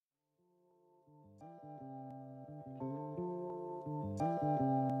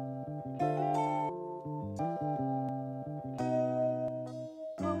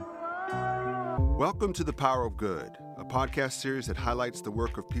Welcome to The Power of Good, a podcast series that highlights the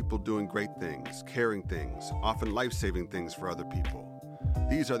work of people doing great things, caring things, often life-saving things for other people.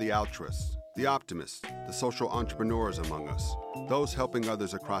 These are the altruists, the optimists, the social entrepreneurs among us, those helping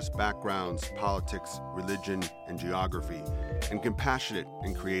others across backgrounds, politics, religion, and geography, in compassionate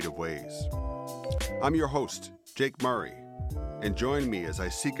and creative ways. I'm your host, Jake Murray, and join me as I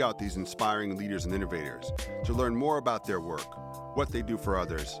seek out these inspiring leaders and innovators to learn more about their work, what they do for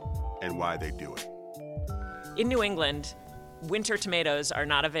others, and why they do it. In New England, winter tomatoes are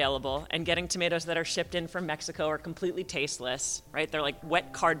not available, and getting tomatoes that are shipped in from Mexico are completely tasteless, right? They're like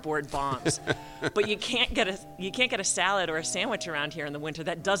wet cardboard bombs. But you can't get a salad or a sandwich around here in the winter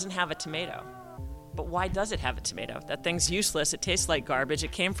that doesn't have a tomato. But why does it have a tomato? That thing's useless. It tastes like garbage.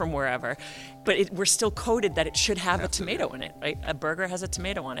 It came from wherever. But we're still coded that it should have a tomato in it, right? A burger has a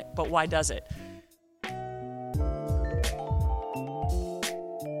tomato on it. But why does it?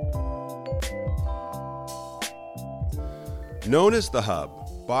 Known as The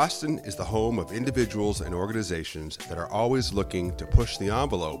Hub, Boston is the home of individuals and organizations that are always looking to push the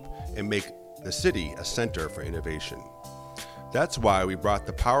envelope and make the city a center for innovation. That's why we brought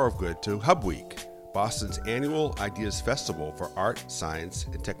The Power of Good to Hub Week, Boston's annual Ideas Festival for art, science,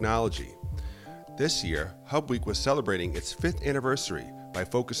 and technology. This year, Hub Week was celebrating its 5th anniversary by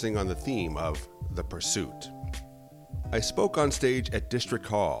focusing on the theme of The Pursuit. I spoke on stage at District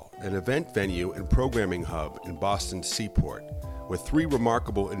Hall, an event venue and programming hub in Boston's Seaport, with 3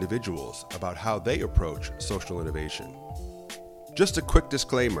 remarkable individuals about how they approach social innovation. Just a quick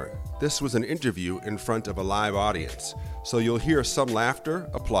disclaimer, this was an interview in front of a live audience, so you'll hear some laughter,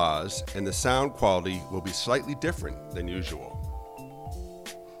 applause, and the sound quality will be slightly different than usual.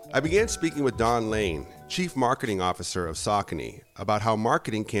 I began speaking with Don Lane, Chief Marketing Officer of Saucony, about how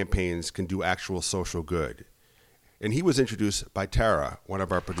marketing campaigns can do actual social good. And he was introduced by Tara, one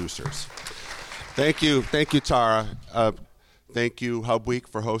of our producers. Thank you, Tara. Thank you, Hub Week,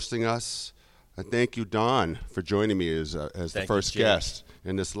 for hosting us. And thank you, Don, for joining me as the first guest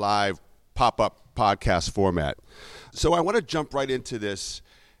in this live pop-up podcast format. So I want to jump right into this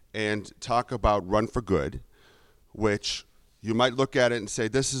and talk about Run for Good, which you might look at it and say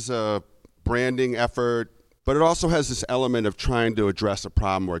this is a branding effort, but it also has this element of trying to address a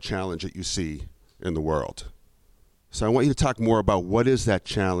problem or a challenge that you see in the world. So I want you to talk more about what is that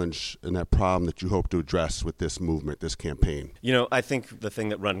challenge and that problem that you hope to address with this movement, this campaign. You know, I think the thing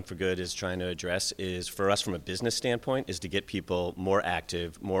that Run for Good is trying to address is, for us from a business standpoint, is to get people more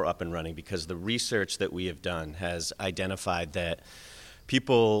active, more up and running, because the research that we have done has identified that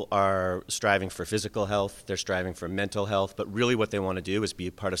people are striving for physical health, they're striving for mental health, but really what they want to do is be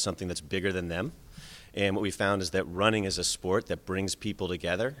a part of something that's bigger than them. And what we found is that running is a sport that brings people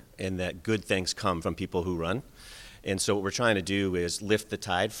together and that good things come from people who run. And so what we're trying to do is lift the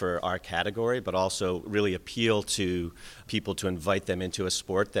tide for our category, but also really appeal to people to invite them into a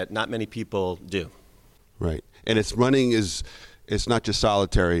sport that not many people do. Right. And it's not just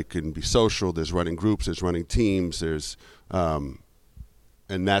solitary. It can be social. There's running groups. There's running teams. There's, and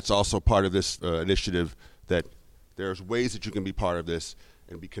that's also part of this initiative, that there's ways that you can be part of this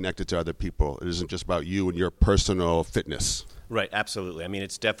and be connected to other people. It isn't just about you and your personal fitness. Right, absolutely. I mean,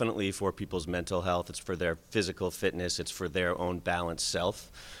 it's definitely for people's mental health. It's for their physical fitness. It's for their own balanced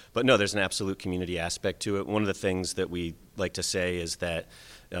self. But no, there's an absolute community aspect to it. One of the things that we like to say is that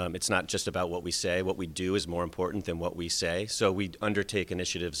it's not just about what we say. What we do is more important than what we say. So we undertake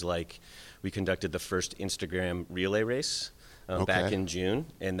initiatives like we conducted the first Instagram relay race back in June,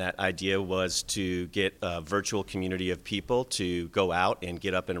 and that idea was to get a virtual community of people to go out and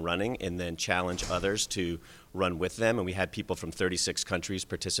get up and running and then challenge others to run with them, and we had people from 36 countries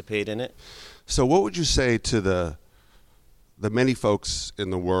participate in it. So what would you say to the many folks in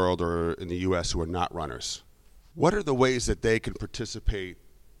the world or in the U.S. who are not runners? What are the ways that they can participate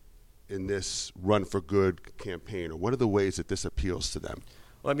in this Run for Good campaign, or what are the ways that this appeals to them?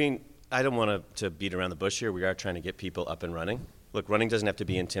 Well, I mean, I don't want to beat around the bush here. We are trying to get people up and running. Look, running doesn't have to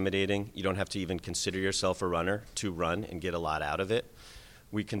be intimidating. You don't have to even consider yourself a runner to run and get a lot out of it.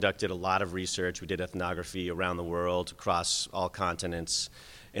 We conducted a lot of research. We did ethnography around the world, across all continents.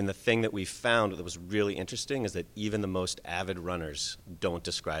 And the thing that we found that was really interesting is that even the most avid runners don't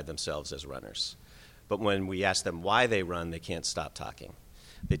describe themselves as runners. But when we ask them why they run, they can't stop talking.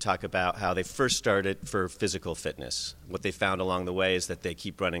 They talk about how they first started for physical fitness. What they found along the way is that they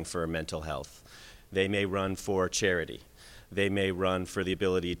keep running for mental health. They may run for charity. They may run for the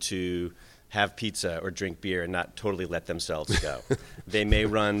ability to have pizza or drink beer and not totally let themselves go. They may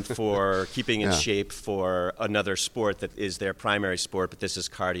run for keeping in shape for another sport that is their primary sport, but this is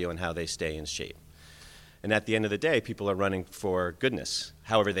cardio and how they stay in shape. And at the end of the day, people are running for goodness,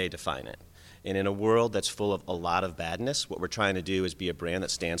 however they define it. And in a world that's full of a lot of badness, what we're trying to do is be a brand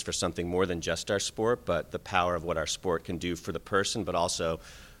that stands for something more than just our sport, but the power of what our sport can do for the person, but also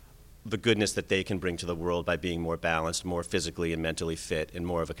the goodness that they can bring to the world by being more balanced, more physically and mentally fit, and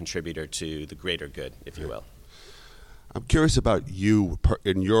more of a contributor to the greater good, if you will. I'm curious about you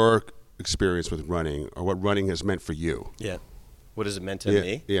in your experience with running, or what running has meant for you. Yeah. What has it meant to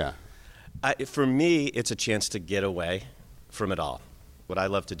me? Yeah. For me, it's a chance to get away from it all. What I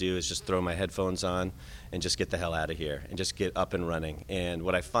love to do is just throw my headphones on and just get the hell out of here and just get up and running. And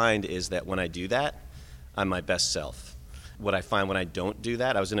what I find is that when I do that, I'm my best self. What I find when I don't do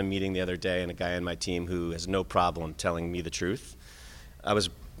that, I was in a meeting the other day and a guy on my team who has no problem telling me the truth. I was,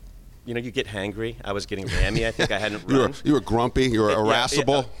 you get hangry. I was getting rammy. I think I hadn't run. You were grumpy. You were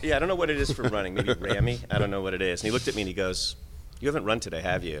irascible. Yeah, I don't know what it is for running. Maybe rammy. I don't know what it is. And he looked at me and he goes, "You haven't run today,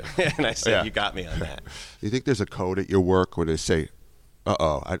 have you?" And I said, "You got me on that." You think there's a code at your work where they say,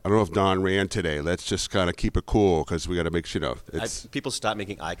 I don't know if Don ran today. Let's just kind of keep it cool because we got to make sure, people stop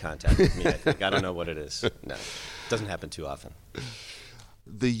making eye contact with me, I think. I don't know what it is. No, it doesn't happen too often.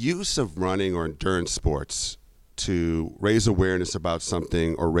 The use of running or endurance sports to raise awareness about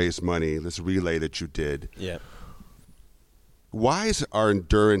something or raise money, this relay that you did. Yeah. Why are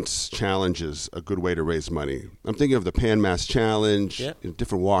endurance challenges a good way to raise money? I'm thinking of the Pan Mass Challenge,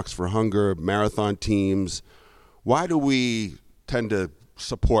 different walks for hunger, marathon teams. Why do we tend to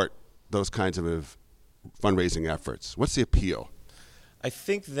support those kinds of fundraising efforts? What's the appeal? I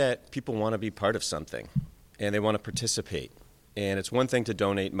think that people want to be part of something and they want to participate. And it's one thing to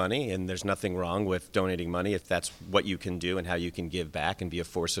donate money, and there's nothing wrong with donating money if that's what you can do and how you can give back and be a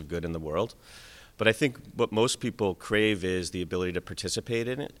force of good in the world. But I think what most people crave is the ability to participate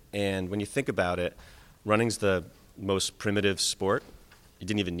in it. And when you think about it, running's the most primitive sport. You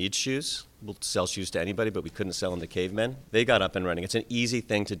didn't even need shoes. We'll sell shoes to anybody, but we couldn't sell them to cavemen. They got up and running. It's an easy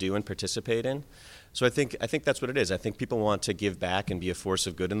thing to do and participate in. So I think that's what it is. I think people want to give back and be a force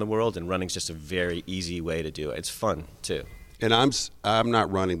of good in the world, and running's just a very easy way to do it. It's fun, too. And I'm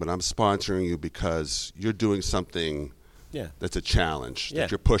not running, but I'm sponsoring you because you're doing something that's a challenge, that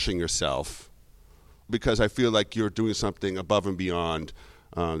you're pushing yourself, because I feel like you're doing something above and beyond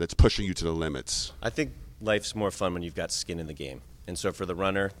that's pushing you to the limits. I think life's more fun when you've got skin in the game. And so for the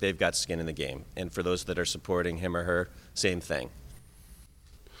runner, they've got skin in the game. And for those that are supporting him or her, same thing.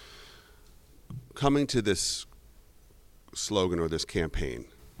 Coming to this slogan or this campaign,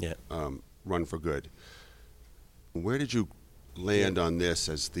 Run for Good, where did you land on this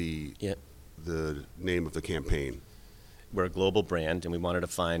as the name of the campaign? We're a global brand, and we wanted to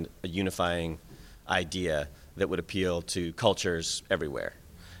find a unifying idea that would appeal to cultures everywhere.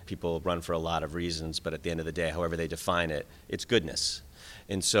 People run for a lot of reasons, but at the end of the day, however they define it, it's goodness.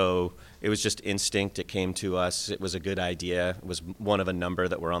 And so it was just instinct. It came to us. It was a good idea. It was one of a number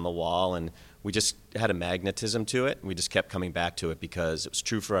that were on the wall, and we just had a magnetism to it. We just kept coming back to it because it was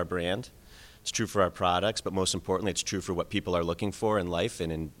true for our brand. It's true for our products, but most importantly, it's true for what people are looking for in life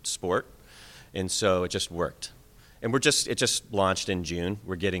and in sport. And so it just worked. And it just launched in June.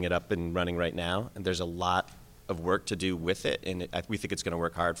 We're getting it up and running right now, and there's a lot of work to do with it, and we think it's going to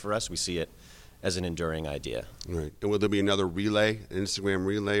work hard for us. We see it as an enduring idea. Right. And will there be another relay, an Instagram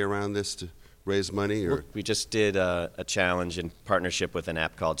relay around this to raise money? Or? We just did a challenge in partnership with an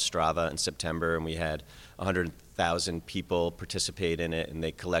app called Strava in September, and we had 100,000 people participate in it, and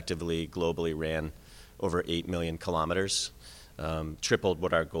they collectively, globally ran over 8 million kilometers, tripled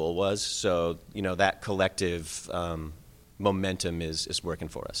what our goal was. So, that collective momentum is working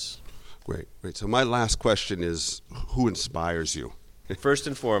for us. Great. So my last question is, who inspires you? First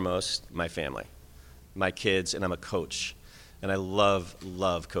and foremost, my family, my kids, and I'm a coach. And I love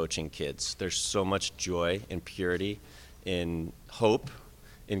coaching kids. There's so much joy and purity and hope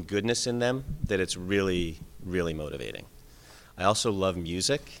and goodness in them that it's really, really motivating. I also love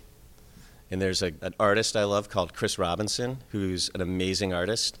music. And there's an artist I love called Chris Robinson, who's an amazing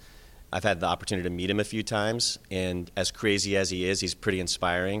artist. I've had the opportunity to meet him a few times, and as crazy as he is, he's pretty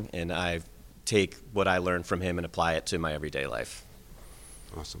inspiring, and I take what I learned from him and apply it to my everyday life.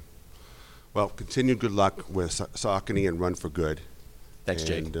 Awesome. Well, continued good luck with Saucony and Run for Good. Thanks,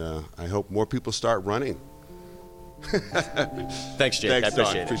 Jake. And I hope more people start running. Thanks, Jake. Thanks, I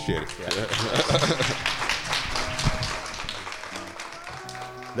appreciate it. Appreciate it. Yeah.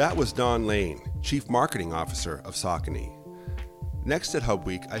 That was Don Lane, Chief Marketing Officer of Saucony. Next at Hub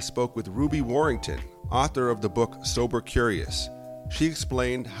Week, I spoke with Ruby Warrington, author of the book Sober Curious, She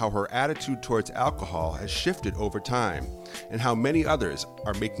explained how her attitude towards alcohol has shifted over time and how many others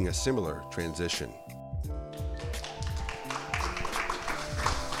are making a similar transition.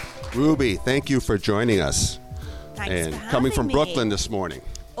 Ruby, thank you for joining us. Thanks and for having coming from me. Brooklyn this morning.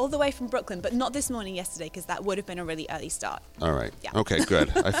 All the way from Brooklyn, but not this morning, yesterday, because that would have been a really early start. All right. Yeah. Okay,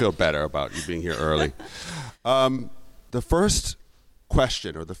 good. I feel better about you being here early. The first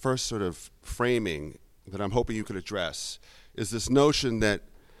question, or the first sort of framing that I'm hoping you could address, is this notion that,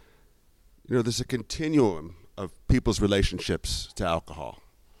 there's a continuum of people's relationships to alcohol,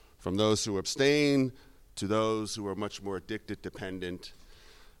 from those who abstain to those who are much more addicted, dependent.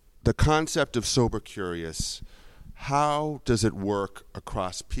 The concept of sober curious, how does it work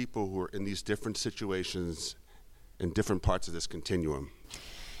across people who are in these different situations in different parts of this continuum?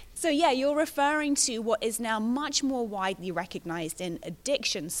 So yeah, you're referring to what is now much more widely recognized in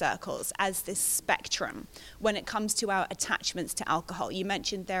addiction circles as this spectrum when it comes to our attachments to alcohol. You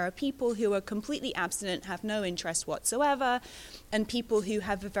mentioned there are people who are completely abstinent, have no interest whatsoever, and people who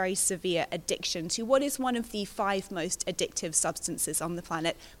have a very severe addiction to what is one of the 5 most addictive substances on the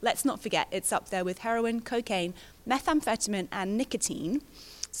planet. Let's not forget, it's up there with heroin, cocaine, methamphetamine, and nicotine.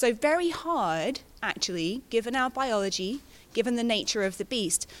 So very hard, actually, given our biology, given the nature of the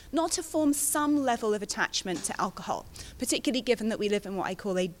beast, not to form some level of attachment to alcohol, particularly given that we live in what I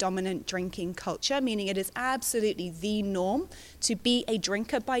call a dominant drinking culture, meaning it is absolutely the norm to be a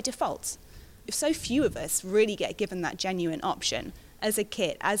drinker by default. If so few of us really get given that genuine option, as a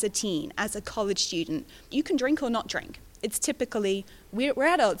kid, as a teen, as a college student, you can drink or not drink. It's typically, we're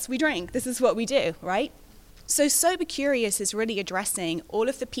adults, we drink, this is what we do, right? So Sober Curious is really addressing all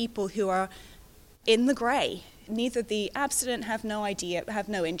of the people who are in the grey, neither the abstinent, have no idea, have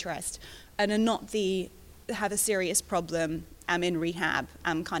no interest, and are not the have a serious problem, I'm in rehab,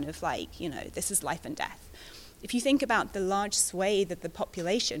 I'm kind of like, this is life and death. If you think about the large swathe of the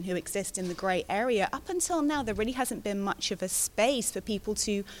population who exist in the grey area, up until now there really hasn't been much of a space for people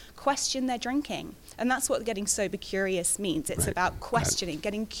to question their drinking. And that's what getting sober curious means. It's about questioning,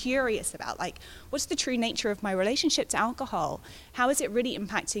 getting curious about, what's the true nature of my relationship to alcohol? How is it really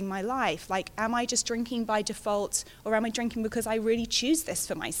impacting my life? Am I just drinking by default, or am I drinking because I really choose this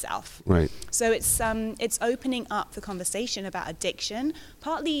for myself? Right. So it's opening up the conversation about addiction,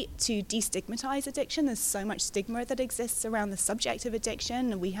 partly to destigmatize addiction. There's so much stigma that exists around the subject of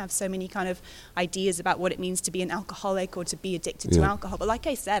addiction, and we have so many kind of ideas about what it means to be an alcoholic or to be addicted to alcohol. But like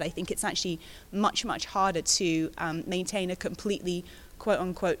I said, I think it's actually much harder to maintain a completely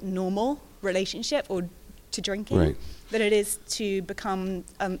quote-unquote normal relationship or to drinking than it is to become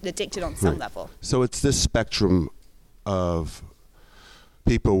addicted on some level. So it's this spectrum of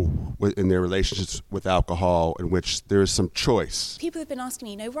people in their relationships with alcohol in which there is some choice. People have been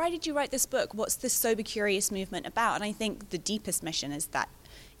asking me, why did you write this book? What's this Sober Curious movement about? And I think the deepest mission is that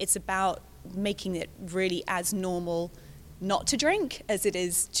it's about making it really as normal not to drink as it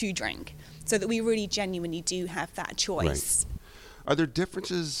is to drink, so that we really genuinely do have that choice. Right. Are there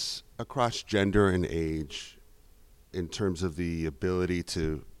differences across gender and age in terms of the ability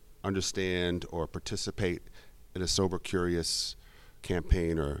to understand or participate in a Sober Curious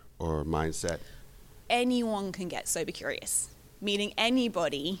campaign or mindset? Anyone can get sober curious, meaning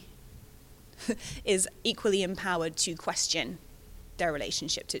anybody is equally empowered to question their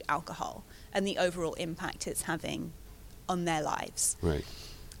relationship to alcohol and the overall impact it's having on their lives. Right.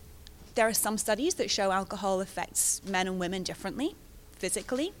 There are some studies that show alcohol affects men and women differently,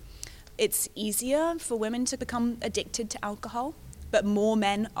 physically. It's easier for women to become addicted to alcohol, but more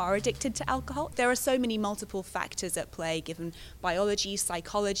men are addicted to alcohol. There are so many multiple factors at play, given biology,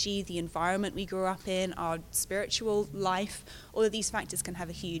 psychology, the environment we grew up in, our spiritual life. All of these factors can have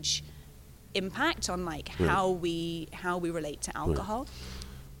a huge impact on how we relate to alcohol.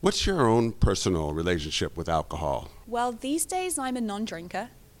 What's your own personal relationship with alcohol? Well, these days I'm a non-drinker.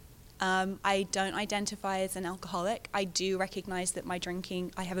 I don't identify as an alcoholic. I do recognize that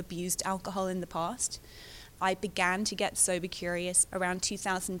I have abused alcohol in the past. I began to get sober curious around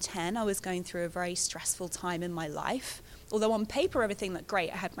 2010. I was going through a very stressful time in my life. Although on paper everything looked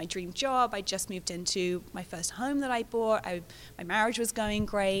great. I had my dream job. I just moved into my first home that I bought. My marriage was going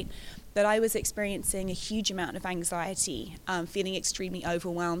great. But I was experiencing a huge amount of anxiety, feeling extremely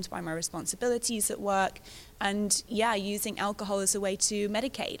overwhelmed by my responsibilities at work, and using alcohol as a way to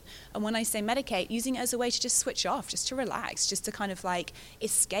medicate. And when I say medicate, using it as a way to just switch off, just to relax, just to kind of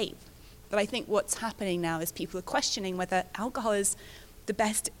escape. But I think what's happening now is people are questioning whether alcohol is the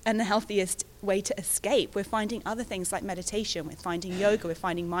best and the healthiest way to escape. We're finding other things like meditation, we're finding yoga, we're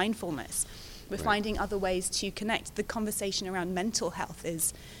finding mindfulness, we're finding other ways to connect. The conversation around mental health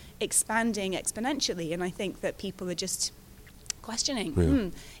is expanding exponentially, and I think that people are just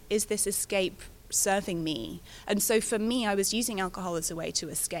questioning, is this escape serving me? And so for me, I was using alcohol as a way to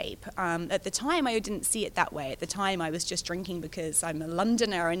escape. At the time, I didn't see it that way. At the time, I was just drinking because I'm a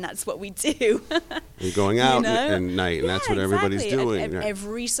Londoner and that's what we do. You're going out at night, and that's what everybody's doing.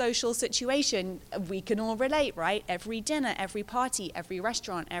 Every social situation, we can all relate, right? Every dinner, every party, every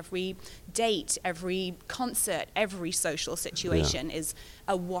restaurant, every date, every concert, every social situation is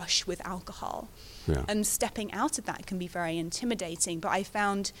awash with alcohol. Yeah. And stepping out of that can be very intimidating. But I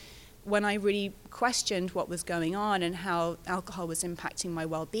found when I really questioned what was going on and how alcohol was impacting my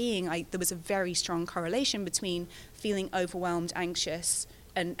well-being, there was a very strong correlation between feeling overwhelmed, anxious,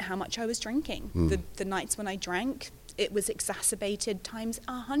 and how much I was drinking. The nights when I drank, it was exacerbated times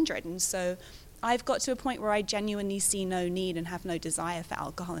 100. And so I've got to a point where I genuinely see no need and have no desire for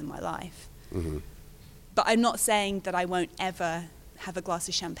alcohol in my life. But I'm not saying that I won't ever have a glass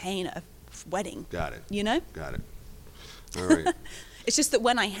of champagne at a wedding. Got it. You know? Got it. All right. It's just that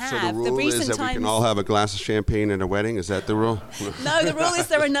when I have, so the rule recent is that times, we can all have a glass of champagne at a wedding? Is that the rule? No, the rule is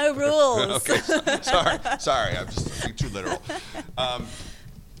there are no rules. Okay, sorry, I'm just being too literal.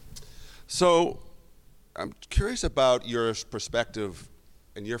 So I'm curious about your perspective,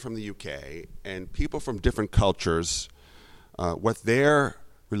 and you're from the UK, and people from different cultures, what their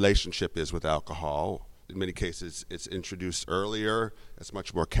relationship is with alcohol. In many cases, it's introduced earlier, it's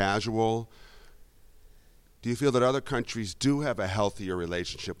much more casual. Do you feel that other countries do have a healthier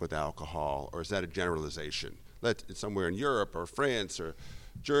relationship with alcohol, or is that a generalization? Somewhere in Europe or France or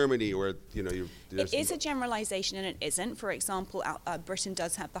Germany, where it is a generalization and it isn't. For example, Britain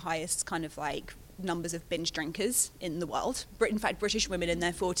does have the highest kind of like numbers of binge drinkers in the world. In fact, British women in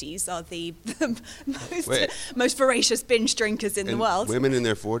their 40s are the most voracious binge drinkers in the world. Women in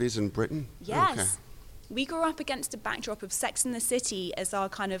their 40s in Britain? Yes. Okay. We grew up against a backdrop of Sex and the City as our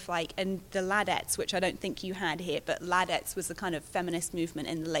kind of like, and the Ladettes, which I don't think you had here, but Ladettes was a kind of feminist movement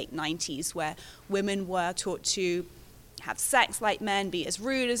in the late 90s where women were taught to have sex like men, be as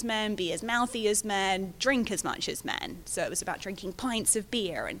rude as men, be as mouthy as men, drink as much as men. So it was about drinking pints of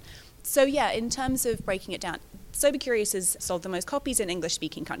beer. And so, yeah, in terms of breaking it down, Sober Curious has sold the most copies in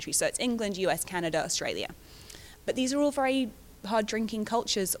English-speaking countries. So it's England, US, Canada, Australia. But these are all very hard drinking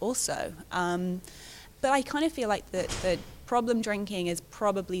cultures also. But I kind of feel like the problem drinking is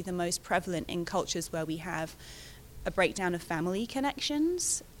probably the most prevalent in cultures where we have a breakdown of family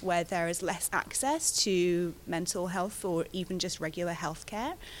connections, where there is less access to mental health or even just regular health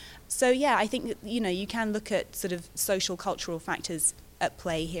care. So yeah, I think that, you can look at sort of social cultural factors at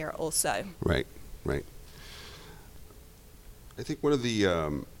play here also. Right. I think one of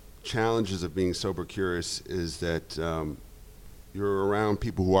the challenges of being sober curious is that you're around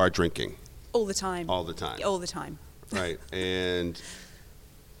people who are drinking. All the time. Right.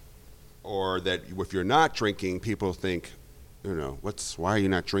 Or that if you're not drinking, people think, why are you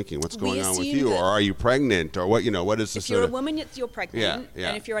not drinking? What's going on with you? Or are you pregnant? Or what is the if you're a woman, you're pregnant. Yeah.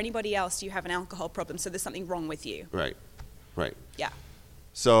 And if you're anybody else, you have an alcohol problem, so there's something wrong with you. Right. Yeah.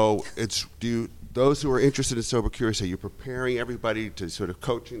 So those who are interested in Sober Curious, are you preparing everybody to sort of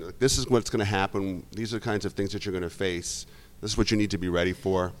coaching? Like, this is what's going to happen. These are the kinds of things that you're going to face. This is what you need to be ready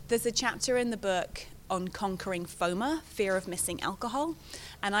for. There's a chapter in the book on conquering FOMA, fear of missing alcohol.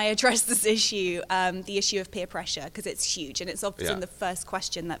 And I address this issue, the issue of peer pressure, because it's huge. And it's often the first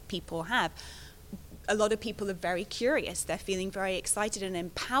question that people have. A lot of people are very curious. They're feeling very excited and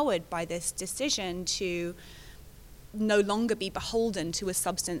empowered by this decision to no longer be beholden to a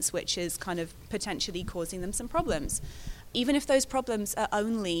substance which is kind of potentially causing them some problems. Even if those problems are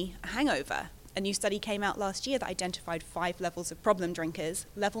only a hangover. A new study came out last year that identified 5 levels of problem drinkers.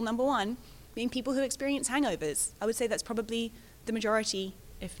 Level number 1 being people who experience hangovers. I would say that's probably the majority,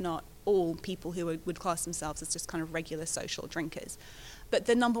 if not all, people who would class themselves as just kind of regular social drinkers. But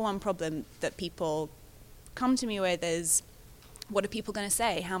the number 1 problem that people come to me with is, what are people going to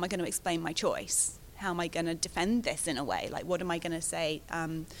say? How am I going to explain my choice? How am I going to defend this in a way? Like, what am I going to say?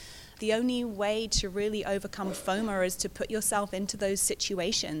 The only way to really overcome FOMA is to put yourself into those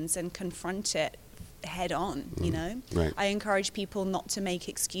situations and confront it head on, Right. I encourage people not to make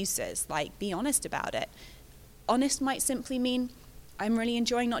excuses, like be honest about it. Honest might simply mean, I'm really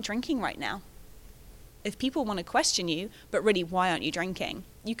enjoying not drinking right now. If people want to question you, but really, why aren't you drinking?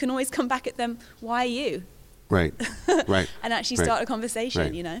 You can always come back at them, why are you? Right. And actually start a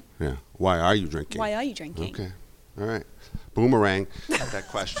conversation, Yeah. Why are you drinking? Why are you drinking? Okay. All right. Boomerang that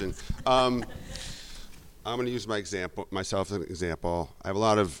question. I'm going to use myself as an example. I have a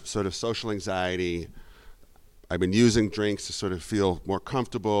lot of sort of social anxiety. I've been using drinks to sort of feel more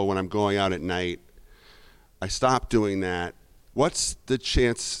comfortable when I'm going out at night. I stopped doing that. What's the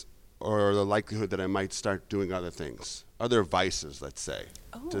chance or the likelihood that I might start doing other things? other vices, let's say,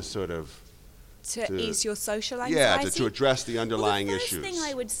 to sort of to ease your social anxiety? Yeah, to address the underlying issues. The first thing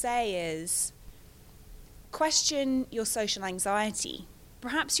I would say is question your social anxiety.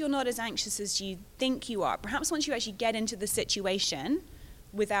 Perhaps you're not as anxious as you think you are. Perhaps once you actually get into the situation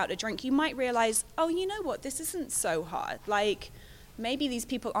without a drink, you might realize, oh, you know what, this isn't so hard. Like, maybe these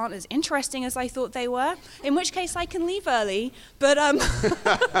people aren't as interesting as I thought they were, in which case I can leave early, but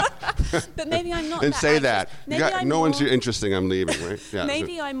but maybe I'm not and that say anxious. that. No one's interesting, I'm leaving, right? Yeah,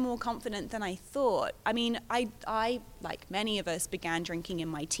 maybe I'm more confident than I thought. I mean, I, like many of us, began drinking in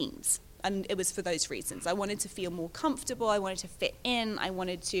my teens. And it was for those reasons. I wanted to feel more comfortable. I wanted to fit in. I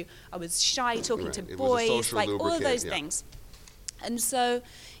was shy talking to boys, like all of those things. And so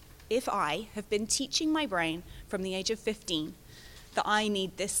if I have been teaching my brain from the age of 15 that I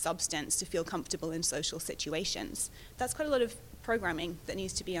need this substance to feel comfortable in social situations, that's quite a lot of programming that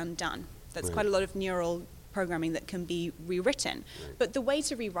needs to be undone. That's quite a lot of neural programming that can be rewritten. But the way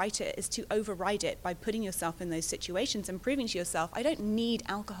to rewrite it is to override it by putting yourself in those situations and proving to yourself, I don't need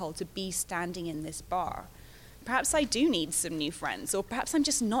alcohol to be standing in this bar. Perhaps I do need some new friends, or perhaps I'm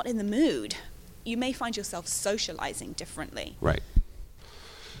just not in the mood. You may find yourself socializing differently. Right.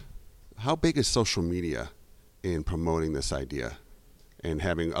 How big is social media in promoting this idea and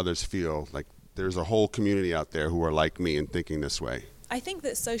having others feel like there's a whole community out there who are like me and thinking this way? I think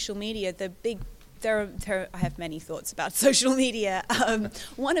that social media, I have many thoughts about social media.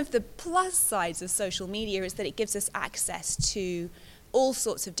 One of the plus sides of social media is that it gives us access to all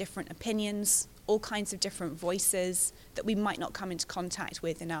sorts of different opinions, all kinds of different voices that we might not come into contact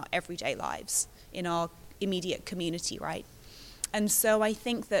with in our everyday lives, in our immediate community, right? And so I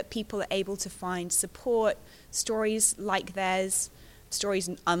think that people are able to find support, stories like theirs, stories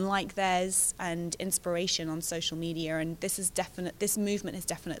unlike theirs, and inspiration on social media. And this movement has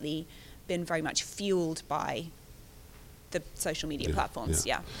definitely been very much fueled by the social media platforms.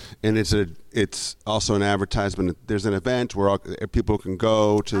 Yeah. And it's also an advertisement. There's an event where people can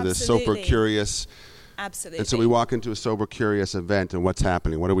go to the Sober Curious. Absolutely. And so we walk into a Sober Curious event, and what's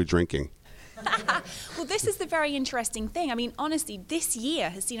happening? What are we drinking? Well, this is the very interesting thing. I mean, honestly, this year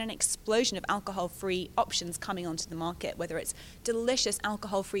has seen an explosion of alcohol-free options coming onto the market, whether it's delicious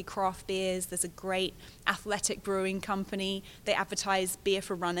alcohol-free craft beers. There's a great athletic brewing company. They advertise beer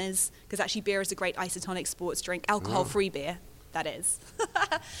for runners, because actually beer is a great isotonic sports drink, alcohol-free beer. That is.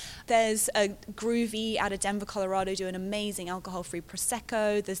 There's a Groovy out of Denver, Colorado, doing amazing alcohol-free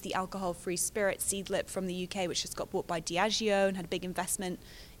Prosecco. There's the alcohol-free Spirit Seedlip from the UK, which just got bought by Diageo and had a big investment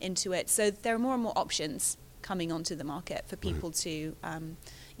into it. So there are more and more options coming onto the market for people to,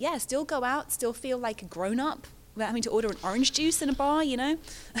 still go out, still feel like a grown-up without having to order an orange juice in a bar, you know?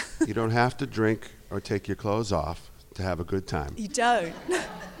 You don't have to drink or take your clothes off to have a good time. You don't.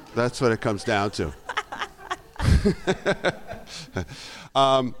 That's what it comes down to.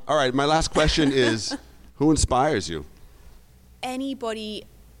 All right, my last question is, who inspires you? Anybody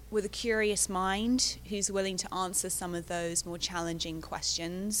with a curious mind who's willing to answer some of those more challenging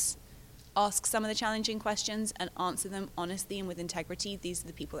questions, ask some of the challenging questions and answer them honestly and with integrity. These are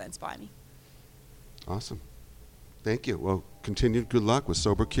the people that inspire me. Awesome. Thank you. Well, continued good luck with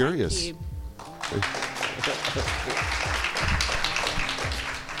Sober Curious. Thank you.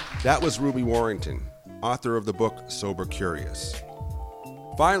 That was Ruby Warrington, author of the book Sober Curious.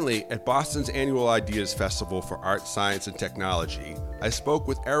 Finally, at Boston's annual Ideas Festival for Art, Science, and Technology, I spoke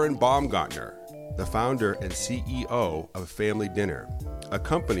with Erin Baumgartner, the founder and CEO of Family Dinner, a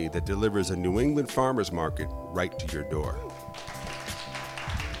company that delivers a New England farmers market right to your door.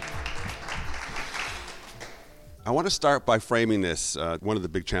 I want to start by framing this, one of the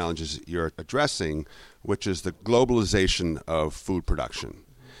big challenges you're addressing, which is the globalization of food production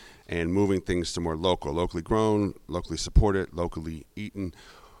and moving things to more locally grown, locally supported, locally eaten.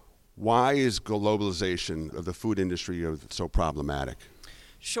 Why is globalization of the food industry so problematic?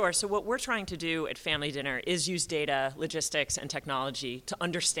 Sure. So what we're trying to do at Family Dinner is use data, logistics, and technology to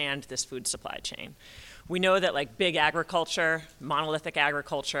understand this food supply chain. We know that like big agriculture, monolithic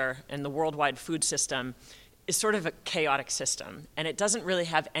agriculture, and the worldwide food system is sort of a chaotic system, and it doesn't really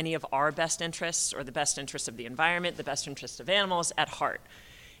have any of our best interests or the best interests of the environment, the best interests of animals at heart.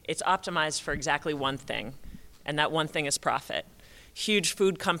 It's optimized for exactly one thing, and that one thing is profit. Huge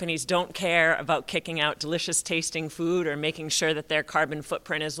food companies don't care about kicking out delicious tasting food or making sure that their carbon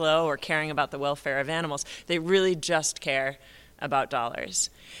footprint is low or caring about the welfare of animals. They really just care about dollars.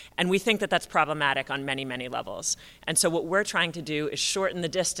 And we think that that's problematic on many, many levels. And so what we're trying to do is shorten the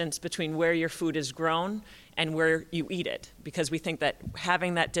distance between where your food is grown and where you eat it, because we think that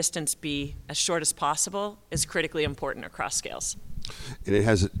having that distance be as short as possible is critically important across scales. And it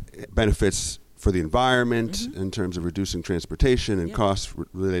has benefits for the environment in terms of reducing transportation and costs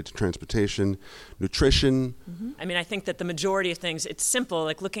related to transportation, nutrition. I mean, I think that the majority of things, it's simple,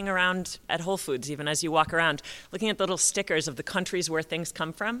 like looking around at Whole Foods, even as you walk around, looking at the little stickers of the countries where things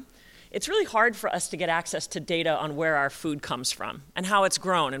come from. It's really hard for us to get access to data on where our food comes from and how it's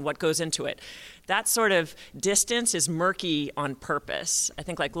grown and what goes into it. That sort of distance is murky on purpose. I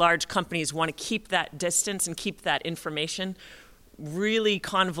think like large companies want to keep that distance and keep that information really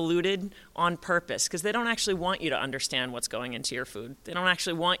convoluted on purpose because they don't actually want you to understand what's going into your food. They don't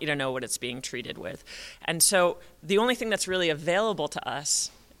actually want you to know what it's being treated with. And so the only thing that's really available to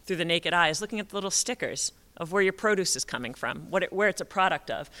us through the naked eye is looking at the little stickers of where your produce is coming from, where it's a product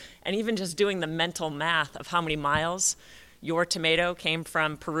of, and even just doing the mental math of how many miles your tomato came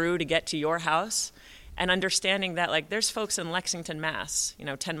from Peru to get to your house, and understanding that like there's folks in Lexington, Mass,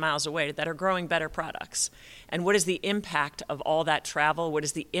 10 miles away that are growing better products. And what is the impact of all that travel? What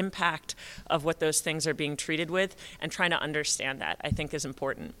is the impact of what those things are being treated with? And trying to understand that, I think, is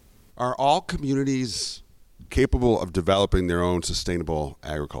important. Are all communities capable of developing their own sustainable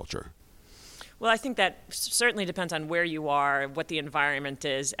agriculture? Well, I think that certainly depends on where you are, what the environment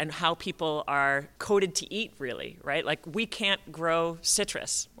is, and how people are coded to eat, really, right? Like, we can't grow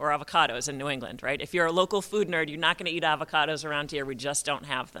citrus or avocados in New England, right? If you're a local food nerd, you're not going to eat avocados around here. We just don't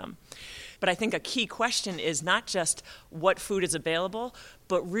have them. But I think a key question is not just what food is available,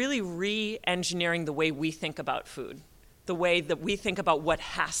 but really re-engineering the way we think about food, the way that we think about what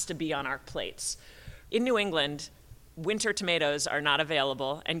has to be on our plates. In New England, winter tomatoes are not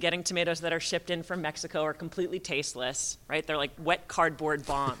available, and getting tomatoes that are shipped in from Mexico are completely tasteless, right? They're like wet cardboard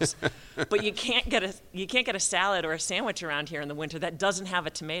bombs. But you can't get a salad or a sandwich around here in the winter that doesn't have a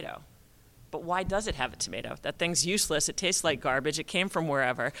tomato. But why does it have a tomato? That thing's useless. It tastes like garbage. It came from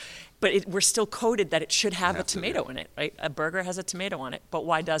wherever. But we're still coded that it should have a tomato in it, right? A burger has a tomato on it. But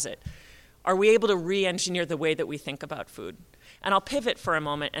why does it? Are we able to re-engineer the way that we think about food? And I'll pivot for a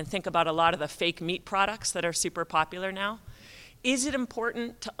moment and think about a lot of the fake meat products that are super popular now. Is it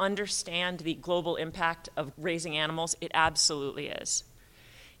important to understand the global impact of raising animals? It absolutely is.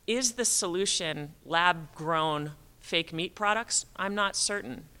 Is the solution lab-grown fake meat products? I'm not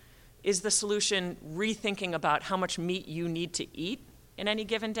certain. Is the solution rethinking about how much meat you need to eat in any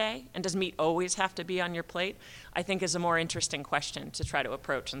given day? And does meat always have to be on your plate? I think is a more interesting question to try to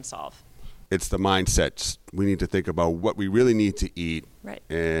approach and solve. It's the mindset. We need to think about what we really need to eat, right,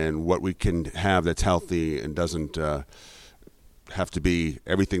 and what we can have that's healthy and doesn't have to be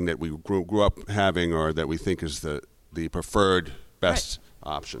everything that we grew up having or that we think is the preferred best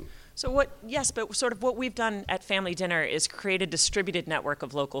option. So but sort of what we've done at Family Dinner is create a distributed network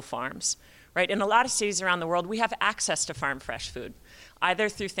of local farms, right? In a lot of cities around the world, we have access to farm fresh food, either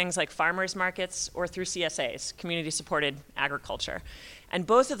through things like farmers markets or through CSAs, community-supported agriculture. And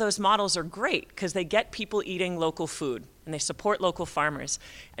both of those models are great because they get people eating local food and they support local farmers.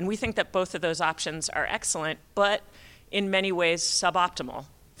 And we think that both of those options are excellent, but in many ways suboptimal.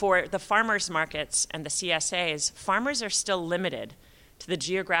 For the farmers markets and the CSAs, farmers are still limited to the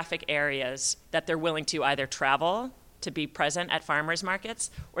geographic areas that they're willing to either travel to be present at farmers markets,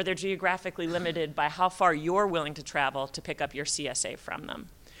 or they're geographically limited by how far you're willing to travel to pick up your CSA from them.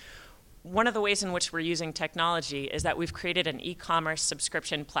 One of the ways in which we're using technology is that we've created an e-commerce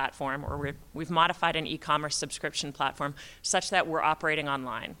subscription platform, or we've modified an e-commerce subscription platform such that we're operating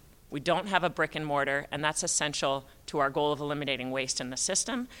online. We don't have a brick and mortar, and that's essential to our goal of eliminating waste in the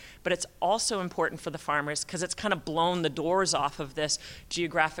system. But it's also important for the farmers because it's kind of blown the doors off of this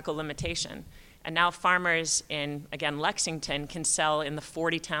geographical limitation. And now farmers in, again, Lexington can sell in the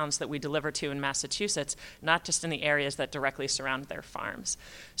 40 towns that we deliver to in Massachusetts, not just in the areas that directly surround their farms.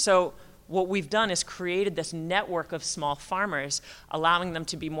 So what we've done is created this network of small farmers, allowing them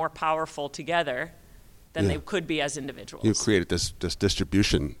to be more powerful together than they could be as individuals. You created this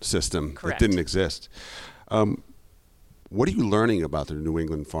distribution system Correct. that didn't exist. What are you learning about the New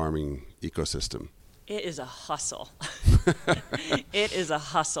England farming ecosystem? It is a hustle. It is a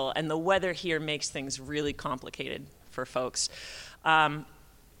hustle, and the weather here makes things really complicated for folks.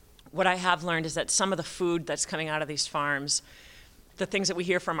 What I have learned is that some of the food that's coming out of these farms, the things that we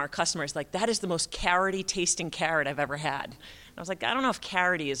hear from our customers, like, that is the most carroty tasting carrot I've ever had. And I was like, I don't know if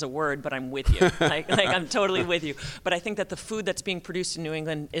carroty is a word, but I'm with you. like I'm totally with you. But I think that the food that's being produced in New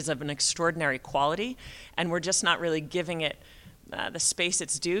England is of an extraordinary quality, and we're just not really giving it the space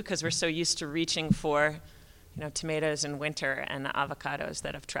it's due because we're so used to reaching for, tomatoes in winter and avocados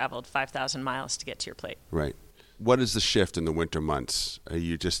that have traveled 5,000 miles to get to your plate. Right. What is the shift in the winter months?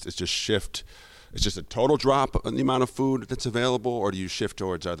 It's just a total drop in the amount of food that's available, or do you shift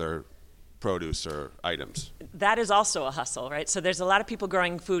towards other produce or items? That is also a hustle, right? So there's a lot of people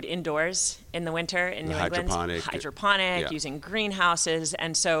growing food indoors in the winter in New England. Hydroponic, yeah. using greenhouses.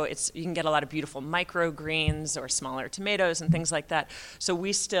 And so you can get a lot of beautiful microgreens or smaller tomatoes and things like that. So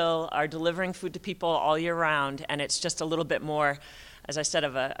we still are delivering food to people all year round, and it's just a little bit more, as I said,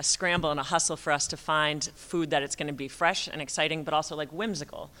 of a scramble and a hustle for us to find food that it's going to be fresh and exciting, but also like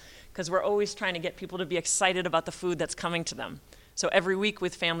whimsical, because we're always trying to get people to be excited about the food that's coming to them. So every week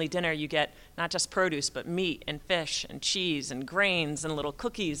with family dinner, you get not just produce, but meat and fish and cheese and grains and little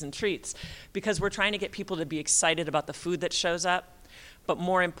cookies and treats, because we're trying to get people to be excited about the food that shows up, but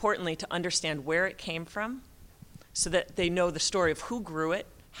more importantly, to understand where it came from so that they know the story of who grew it,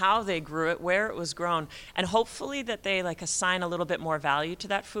 how they grew it, where it was grown, and hopefully that they like assign a little bit more value to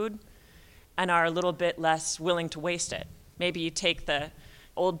that food and are a little bit less willing to waste it. Maybe you take the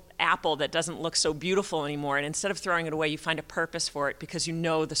old apple that doesn't look so beautiful anymore, and instead of throwing it away, you find a purpose for it because you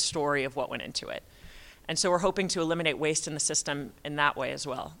know the story of what went into it. And so we're hoping to eliminate waste in the system in that way as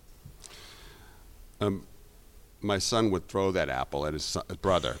well. My son would throw that apple at his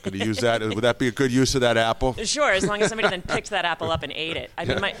brother. Could he use that? Would that be a good use of that apple? Sure, as long as somebody then picked that apple up and ate it. I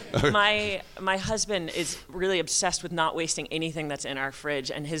mean, my husband is really obsessed with not wasting anything that's in our fridge,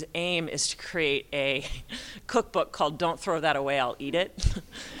 and his aim is to create a cookbook called "Don't Throw That Away, I'll Eat It."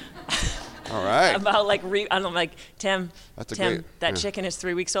 All right. About I'm like, Tim, that chicken is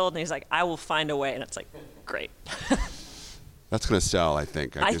 3 weeks old, and he's like, I will find a way, and it's like, great. That's going to sell, I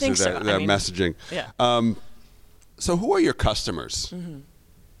think. I think so. That messaging. Yeah. So who are your customers? Mm-hmm.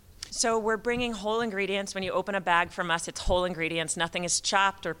 So we're bringing whole ingredients. When you open a bag from us, it's whole ingredients. Nothing is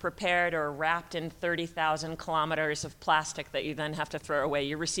chopped or prepared or wrapped in 30,000 kilometers of plastic that you then have to throw away.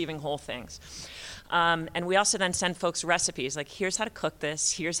 You're receiving whole things. And we also then send folks recipes, like here's how to cook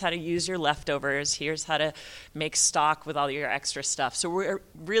this, here's how to use your leftovers, here's how to make stock with all your extra stuff. So we're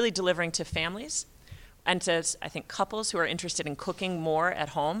really delivering to families and to, I think, couples who are interested in cooking more at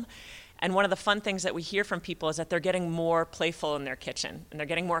home. And one of the fun things that we hear from people is that they're getting more playful in their kitchen, and they're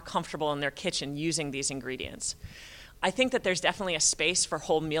getting more comfortable in their kitchen using these ingredients. I think that there's definitely a space for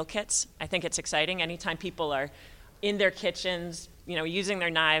whole meal kits. I think it's exciting. Anytime people are in their kitchens, using their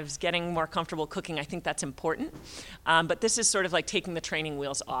knives, getting more comfortable cooking, I think that's important. But this is sort of like taking the training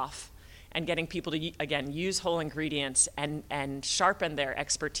wheels off and getting people to, again, use whole ingredients and sharpen their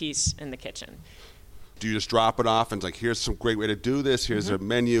expertise in the kitchen. Do you just drop it off and it's like, here's some great way to do this, here's a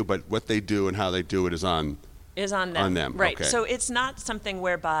menu, but what they do and how they do it is on them. Right. Okay. So it's not something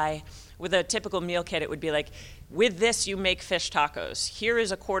whereby with a typical meal kit, it would be like, with this you make fish tacos. Here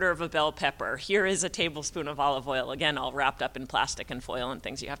is a quarter of a bell pepper. Here is a tablespoon of olive oil. Again, all wrapped up in plastic and foil and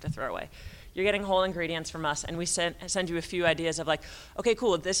things you have to throw away. You're getting whole ingredients from us, and we send you a few ideas of like, okay,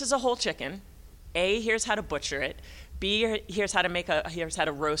 cool, this is a whole chicken. A, here's how to butcher it. B, here's how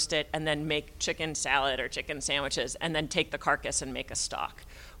to roast it, and then make chicken salad or chicken sandwiches, and then take the carcass and make a stock.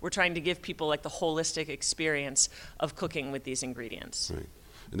 We're trying to give people like the holistic experience of cooking with these ingredients. Right.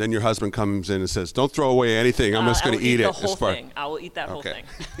 And then your husband comes in and says, don't throw away anything, I'm just going to eat it. The whole thing. I will eat that whole thing.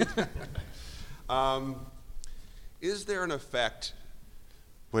 Is there an effect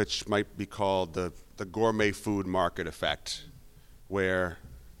which might be called the gourmet food market effect, where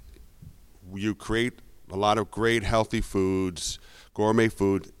you create a lot of great healthy foods, gourmet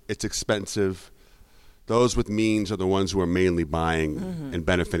food, it's expensive. Those with means are the ones who are mainly buying and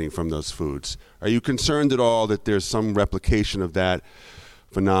benefiting from those foods. Are you concerned at all that there's some replication of that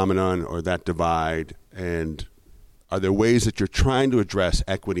phenomenon or that divide? And are there ways that you're trying to address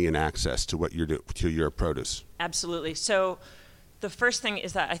equity and access to what to your produce? Absolutely. So the first thing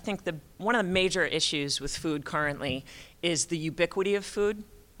is that I think one of the major issues with food currently is the ubiquity of food.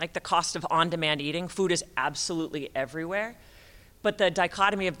 Like the cost of on-demand eating. Food is absolutely everywhere, but the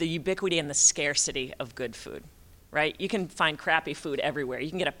dichotomy of the ubiquity and the scarcity of good food, right? You can find crappy food everywhere. You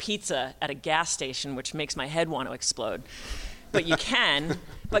can get a pizza at a gas station, which makes my head want to explode. But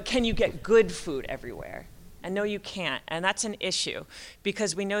can you get good food everywhere? And no, you can't, and that's an issue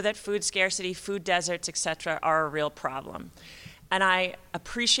because we know that food scarcity, food deserts, et cetera, are a real problem. And I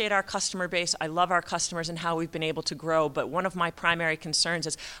appreciate our customer base. I love our customers and how we've been able to grow. But one of my primary concerns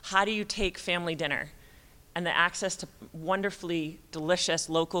is how do you take family dinner and the access to wonderfully delicious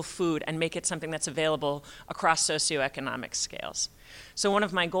local food and make it something that's available across socioeconomic scales? So one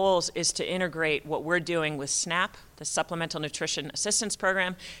of my goals is to integrate what we're doing with SNAP, the Supplemental Nutrition Assistance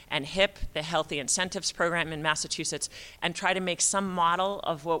Program, and HIP, the Healthy Incentives Program in Massachusetts, and try to make some model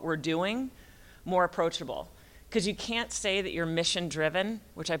of what we're doing more approachable. Because you can't say that you're mission-driven,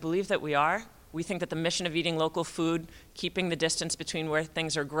 which I believe that we are, We think that the mission of eating local food, keeping the distance between where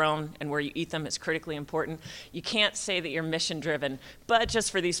things are grown and where you eat them is critically important. You can't say that you're mission-driven, but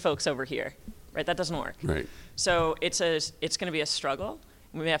just for these folks over here, right? That doesn't work. Right. So it's going to be a struggle.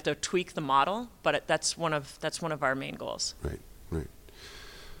 We may have to tweak the model, but that's one of our main goals. Right.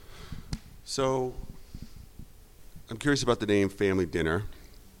 So I'm curious about the name Family Dinner.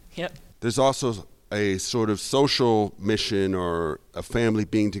 Yep. There's also a sort of social mission or a family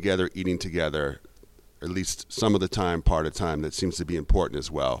being together, eating together, at least some of the time, part of the time, that seems to be important as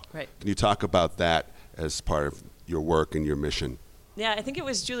well. Right. Can you talk about that as part of your work and your mission? Yeah, I think it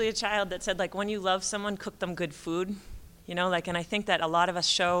was Julia Child that said, like, when you love someone, cook them good food. You know, like, and I think that a lot of us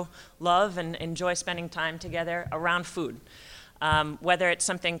show love and enjoy spending time together around food. Whether it's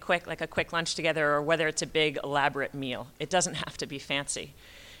something quick, like a quick lunch together, or whether it's a big, elaborate meal. It doesn't have to be fancy.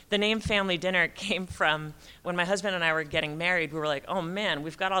 The name Family Dinner came from when my husband and I were getting married. We were like, oh man,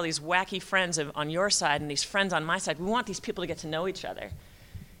 we've got all these wacky friends on your side and these friends on my side. We want these people to get to know each other.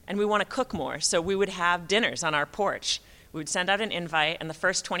 And we want to cook more. So we would have dinners on our porch. We would send out an invite, and the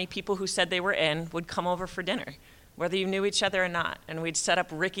first 20 people who said they were in would come over for dinner, whether you knew each other or not. And we'd set up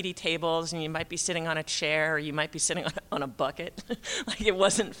rickety tables, and you might be sitting on a chair, or you might be sitting on a bucket. Like, it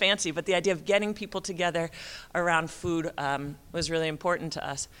wasn't fancy, but the idea of getting people together around food was really important to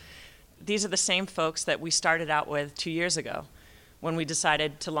us. These are the same folks that we started out with 2 years ago when we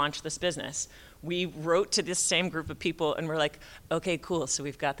decided to launch this business. We wrote to this same group of people, and we're like, okay, cool, so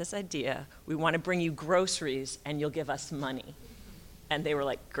we've got this idea. We want to bring you groceries, and you'll give us money. And they were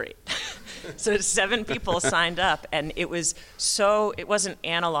like, great. So 7 people signed up, and it wasn't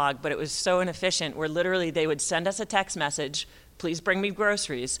analog, but it was so inefficient, where literally they would send us a text message, please bring me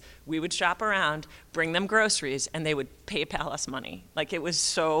groceries. We would shop around, bring them groceries, and they would PayPal us money. Like, it was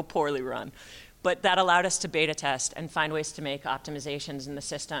so poorly run. But that allowed us to beta test and find ways to make optimizations in the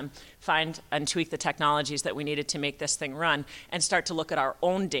system, find and tweak the technologies that we needed to make this thing run, and start to look at our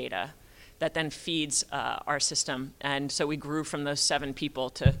own data that then feeds our system. And so we grew from those 7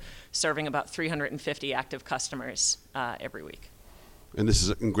 people to serving about 350 active customers every week. And this is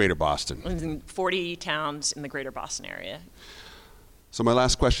in Greater Boston. In 40 towns in the Greater Boston area. So my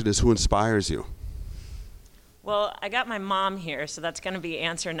last question is, who inspires you? Well, I got my mom here, so that's going to be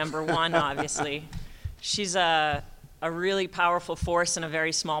answer number 1, obviously. She's a really powerful force in a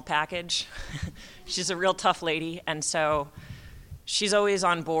very small package. She's a real tough lady, and so she's always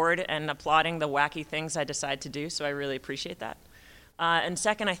on board and applauding the wacky things I decide to do, so I really appreciate that. And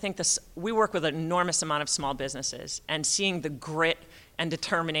second, I think we work with an enormous amount of small businesses, and seeing the grit and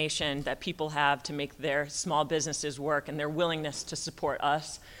determination that people have to make their small businesses work and their willingness to support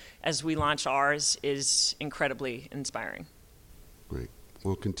us as we launch ours is incredibly inspiring. Great.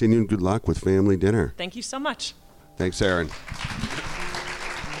 Well, continued good luck with Family Dinner. Thank you so much. Thanks, Erin.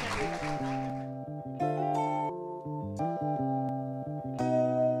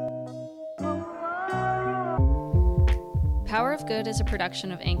 Power of Good is a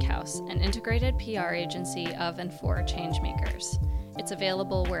production of Inkhouse, an integrated PR agency of and for changemakers. It's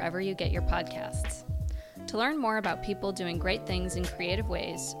available wherever you get your podcasts. To learn more about people doing great things in creative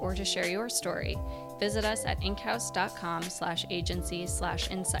ways, or to share your story, visit us at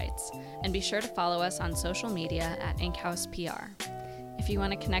inkhouse.com/agency/insights, and be sure to follow us on social media at InkhousePR. If you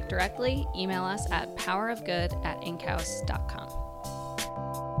want to connect directly, email us at powerofgood@inkhouse.com.